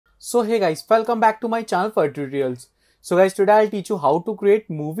So hey guys, welcome back to my channel Fattu Tutorials. So guys, today I'll teach you how to create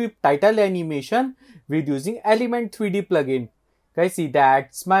movie title animation with using Element 3D plugin. Guys, see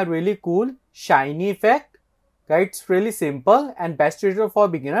that's my really cool shiny effect. Guys, it's really simple and best tutorial for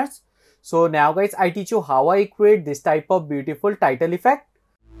beginners. So now guys, I teach you how I create this type of beautiful title effect.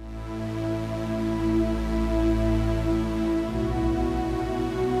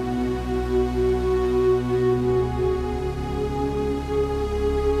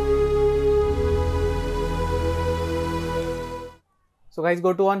 So guys,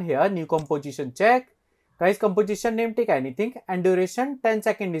 go to on here, new composition, check. Guys, composition name, take anything, and duration 10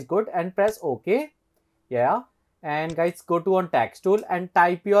 seconds is good, and press OK. Yeah. And guys, go to on text tool and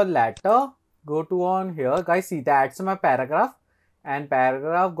type your letter. Go to on here, guys, see that's my paragraph. And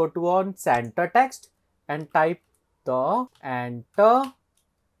paragraph, go to on center text and type the enter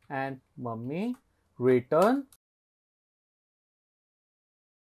and mummy return.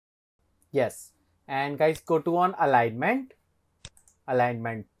 Yes. And guys, go to on alignment.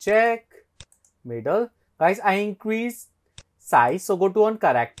 Alignment check, middle. Guys, I increase size, so go to on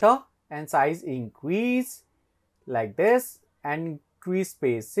character and size increase like this and increase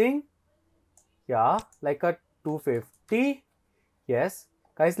spacing. Yeah, like a 250. Yes,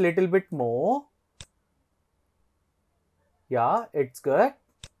 guys, little bit more. Yeah, it's good.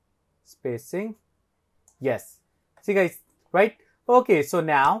 Spacing. Yes. See guys, right? Okay, so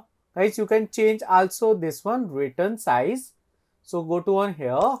now guys, you can change also this one return size. So go to on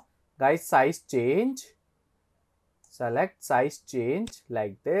here, guys, size change, select size change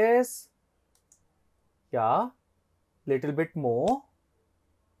like this. Yeah, little bit more.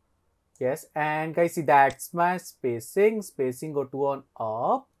 Yes, and guys, see that's my spacing. Spacing go to on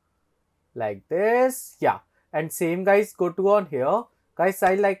up like this. Yeah, and same guys, go to on here. Guys,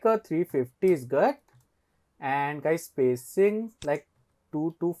 size like a 350 is good. And guys, spacing like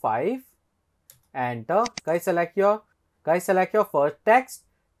 225. Enter. Guys, select your first text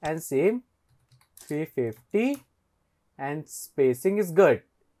and same 350 and spacing is good.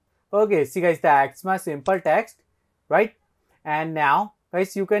 Okay, see guys, that's my simple text, right? And now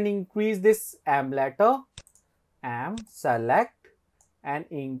guys, you can increase this M letter, M, select and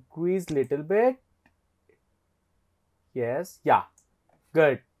increase little bit. Yes, yeah,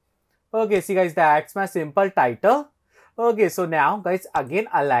 good. Okay, see guys, that's my simple title. Okay, so now guys, again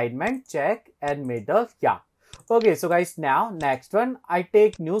alignment check and middle, yeah. Okay, so guys, now next one, I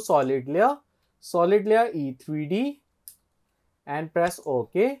take new solid layer E3D and press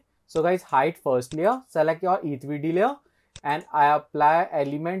OK. So guys, hide first layer, select your E3D layer and I apply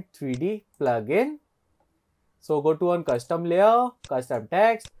Element 3D plugin. So go to on custom layer, custom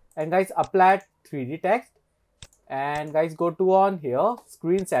text and guys, apply 3D text and guys, go to on here,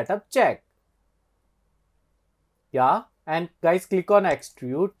 screen setup check. Yeah, and guys, click on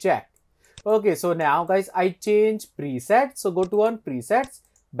extrude check. Okay, so now guys, I change preset. So go to on presets,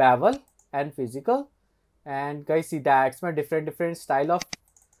 bevel and physical. And guys, see that's my different style of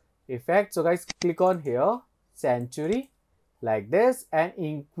effect. So guys, click on here, century like this and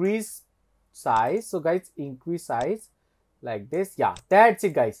increase size. So guys, increase size like this. Yeah, that's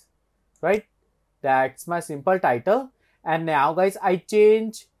it guys, right? That's my simple title. And now guys, I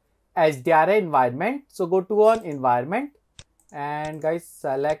change HDRI environment. So go to on environment and guys,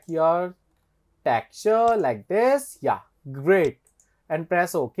 select your texture like this. Yeah, great, and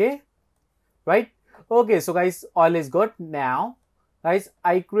press OK, right? Okay, so guys, all is good. Now guys,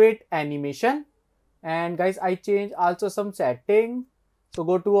 I create animation and guys, I change also some setting. So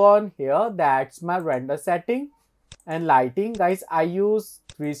go to on here, that's my render setting and lighting. Guys, I use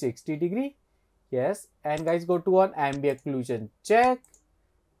 360 degree. Yes, and guys, go to on ambient occlusion check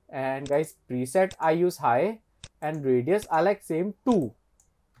and guys, preset I use high and radius I like same 2.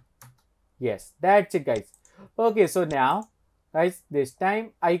 Yes, that's it guys. Okay, so now guys, this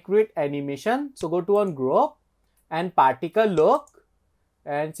time I create animation. So go to on group and particle look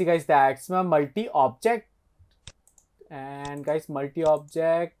and see guys, that's my multi-object and guys,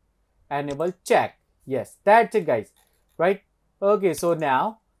 multi-object enable check. Yes, that's it guys, right? Okay, so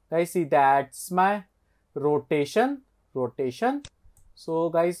now guys, see that's my rotation. So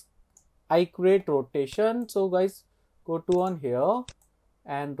guys, I create rotation. So guys, go to on here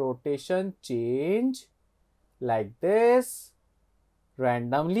and rotation change like this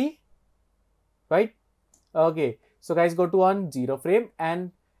randomly, right? Okay, so guys, go to on 0 frame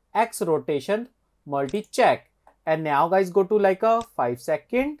and X rotation multi check and now guys, go to like a 5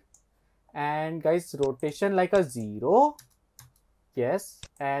 second and guys, rotation like a 0. Yes,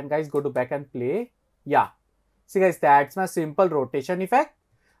 and guys, go to back and play. Yeah, see guys, that's my simple rotation effect.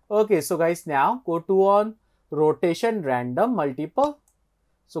 Okay, so guys, now go to on rotation random multiple.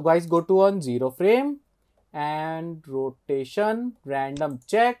 So guys, go to on 0 frame and rotation, random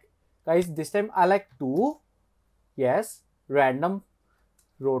check. Guys, this time I like 2. Yes, random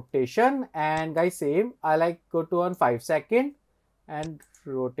rotation, and guys same I like go to on 5 second and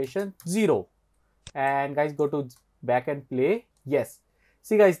rotation 0, and guys go to back and play. Yes,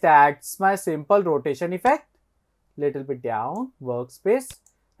 see guys, that's my simple rotation effect. Little bit down, workspace,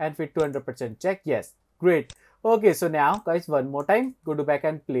 and fit to 100% check. Yes, great. Okay, so now guys, one more time, go to back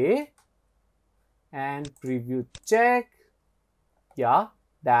and play and preview check. Yeah,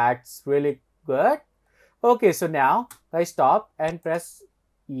 that's really good. Okay, so now guys, stop and press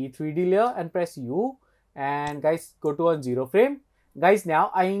E3D layer and press U, and guys go to on 0 frame. Guys, now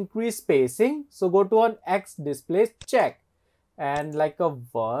I increase spacing, so go to on X display check and like a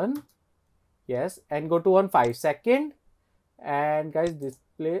 1. Yes, and go to on 5 second, and guys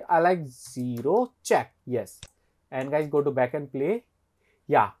display I like 0 check. Yes, and guys go to back and play.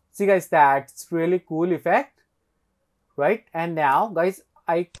 Yeah, see guys, that's really cool effect, right? And now guys,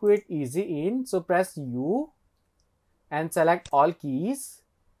 I create easy in, so press U and select all keys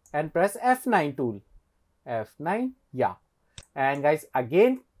and press F9 tool. F9, yeah. And guys,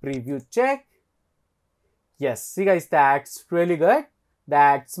 again preview check. Yes, see guys, that's really good.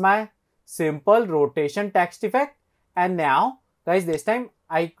 That's my simple rotation text effect. And now guys, this time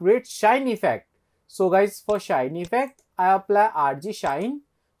I create shine effect. So guys, for shine effect, I apply RG shine.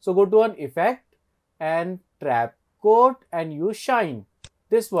 So go to an effect and trap code and use shine.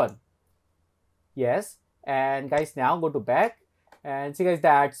 This one. Yes, and guys, now go to back and see guys,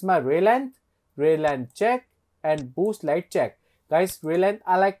 that's my ray length check, and boost light check. Guys, ray length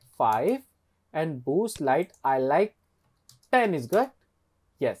I like 5 and boost light I like 10 is good.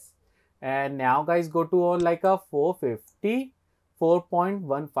 Yes, and now guys, go to on like a 450,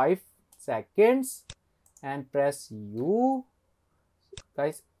 4.15 seconds and press U.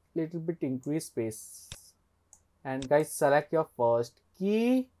 Guys, little bit increase space, and guys select your first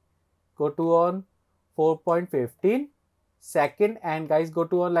key, go to on 4.15 second, and guys go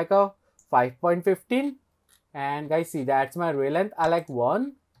to on like a 5.15, and guys see, that's my ray length I like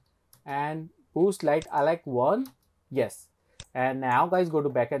 1 and boost light I like 1. Yes, and now guys go to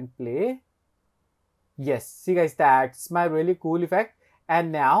back and play. Yes, see guys, that's my really cool effect.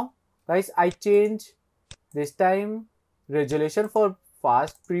 And now guys, I change this time resolution for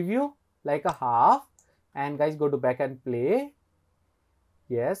fast preview like a half, and guys go to back and play.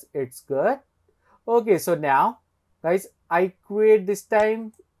 Yes, it's good. Okay, so now guys, I create this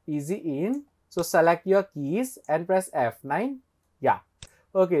time easy in, so select your keys and press F9. Yeah,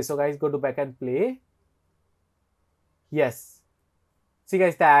 okay, so guys, go to back and play. Yes, see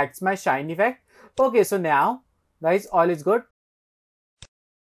guys, that's my shine effect. Okay, so now guys, all is good.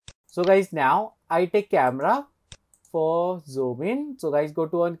 So guys, now I take camera for zoom in. So guys, go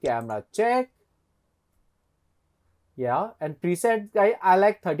to on camera check. Yeah, and preset I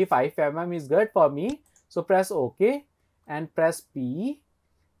like 35 mm is good for me. So press OK and press P,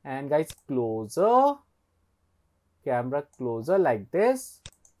 and guys closer, camera closer like this,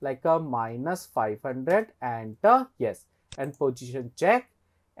 like a -500, enter. Yes, and position check,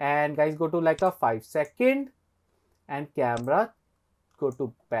 and guys go to like a 5 second and camera go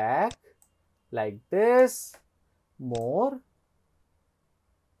to back like this, more.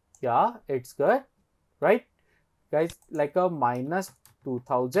 Yeah, it's good, right guys, like a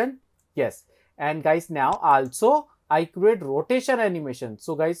 -2000. Yes, and guys, now also I create rotation animation.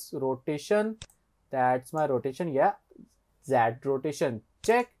 So guys, rotation, that's my rotation. Yeah, Z rotation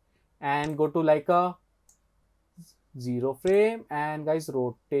check, and go to like a 0 frame, and guys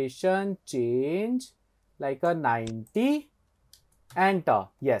rotation change like a 90, enter.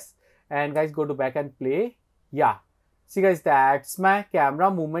 Yes, and guys go to back and play. Yeah, see guys, that's my camera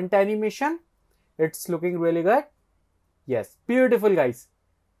movement animation. It's looking really good. Yes, beautiful guys,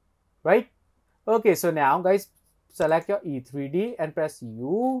 right? Okay, so now guys, select your E3D and press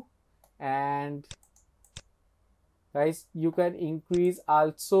U, and guys, you can increase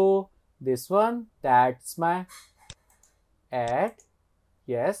also this one. That's my add.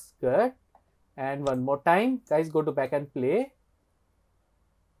 Yes, good. And one more time guys, go to back and play.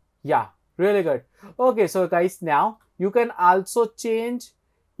 Yeah, really good. Okay, so guys, now you can also change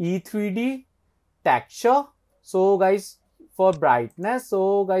E3D texture. So guys, for brightness,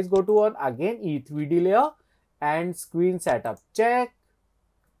 so guys go to on again E3D layer and screen setup check.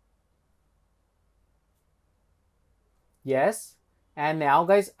 Yes, and now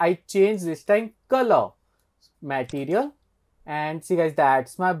guys, I change this time color material, and see guys,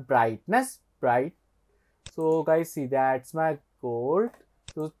 that's my brightness, bright. So guys, see, that's my gold.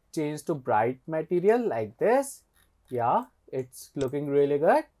 So change to bright material like this. Yeah, it's looking really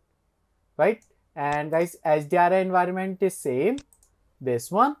good, right? And guys, HDRI environment is same, this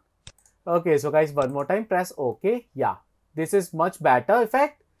one. Okay, so guys, one more time, press OK. Yeah, this is much better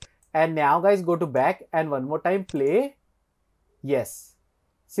effect. And now guys, go to back and one more time play. Yes,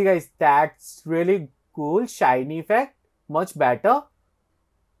 see guys, that's really cool, shiny effect, much better.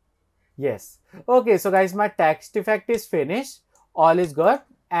 Yes. Okay, so guys, my text effect is finished. All is good.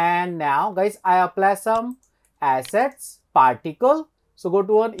 And now guys, I apply some assets, particle. So go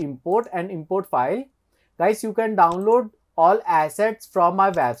to an import and import file. Guys, you can download all assets from my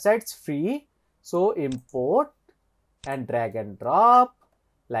websites free. So import and drag and drop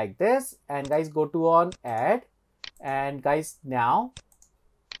like this. And guys, go to on add. And guys, now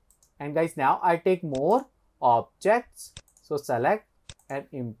I take more objects. So select and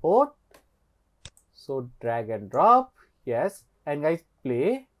import. So drag and drop. Yes. And guys,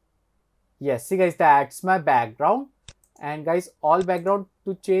 play. Yes. See guys, that's my background. And guys, all background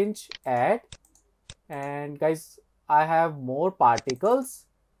to change, add. And guys, I have more particles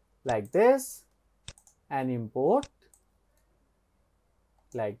like this. And import.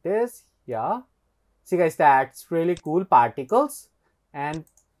 Like this. Yeah. See guys, that's really cool, particles. And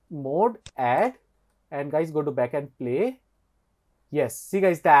mode, add. And guys, go to back and play. Yes. See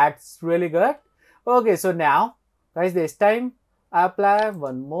guys, that's really good. Okay, so now guys, this time I apply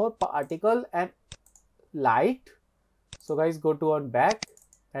one more particle and light. So guys, go to on back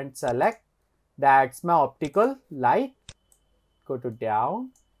and select. That's my optical light. Go to down.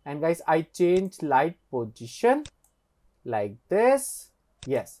 And guys, I change light position like this.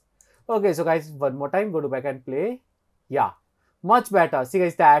 Yes. Okay, so guys, one more time, go to back and play. Yeah, much better. See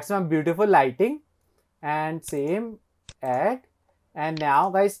guys, that's my beautiful lighting. And same, add. And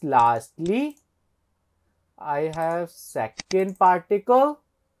now guys, lastly, I have second particle,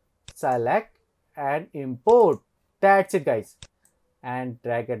 select and import. That's it guys. And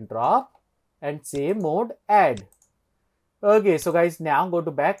drag and drop and same mode, add. Okay, so guys, now go to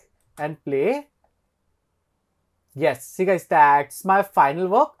back and play. Yes, see guys, that's my final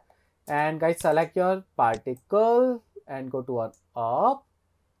work. And guys, select your particle and go to one up.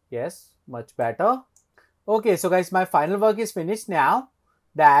 Yes, much better. Okay, so guys, my final work is finished now.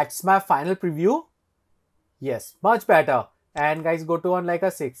 That's my final preview. Yes, much better. And guys, go to on like a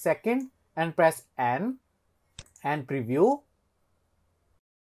 6 second and press N and preview.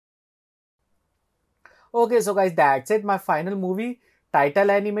 Okay, so guys, that's it. My final movie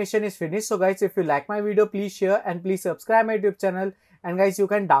title animation is finished. So guys, if you like my video, please share and please subscribe my YouTube channel. And guys, you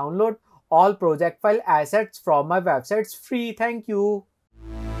can download all project file assets from my websites free. Thank you.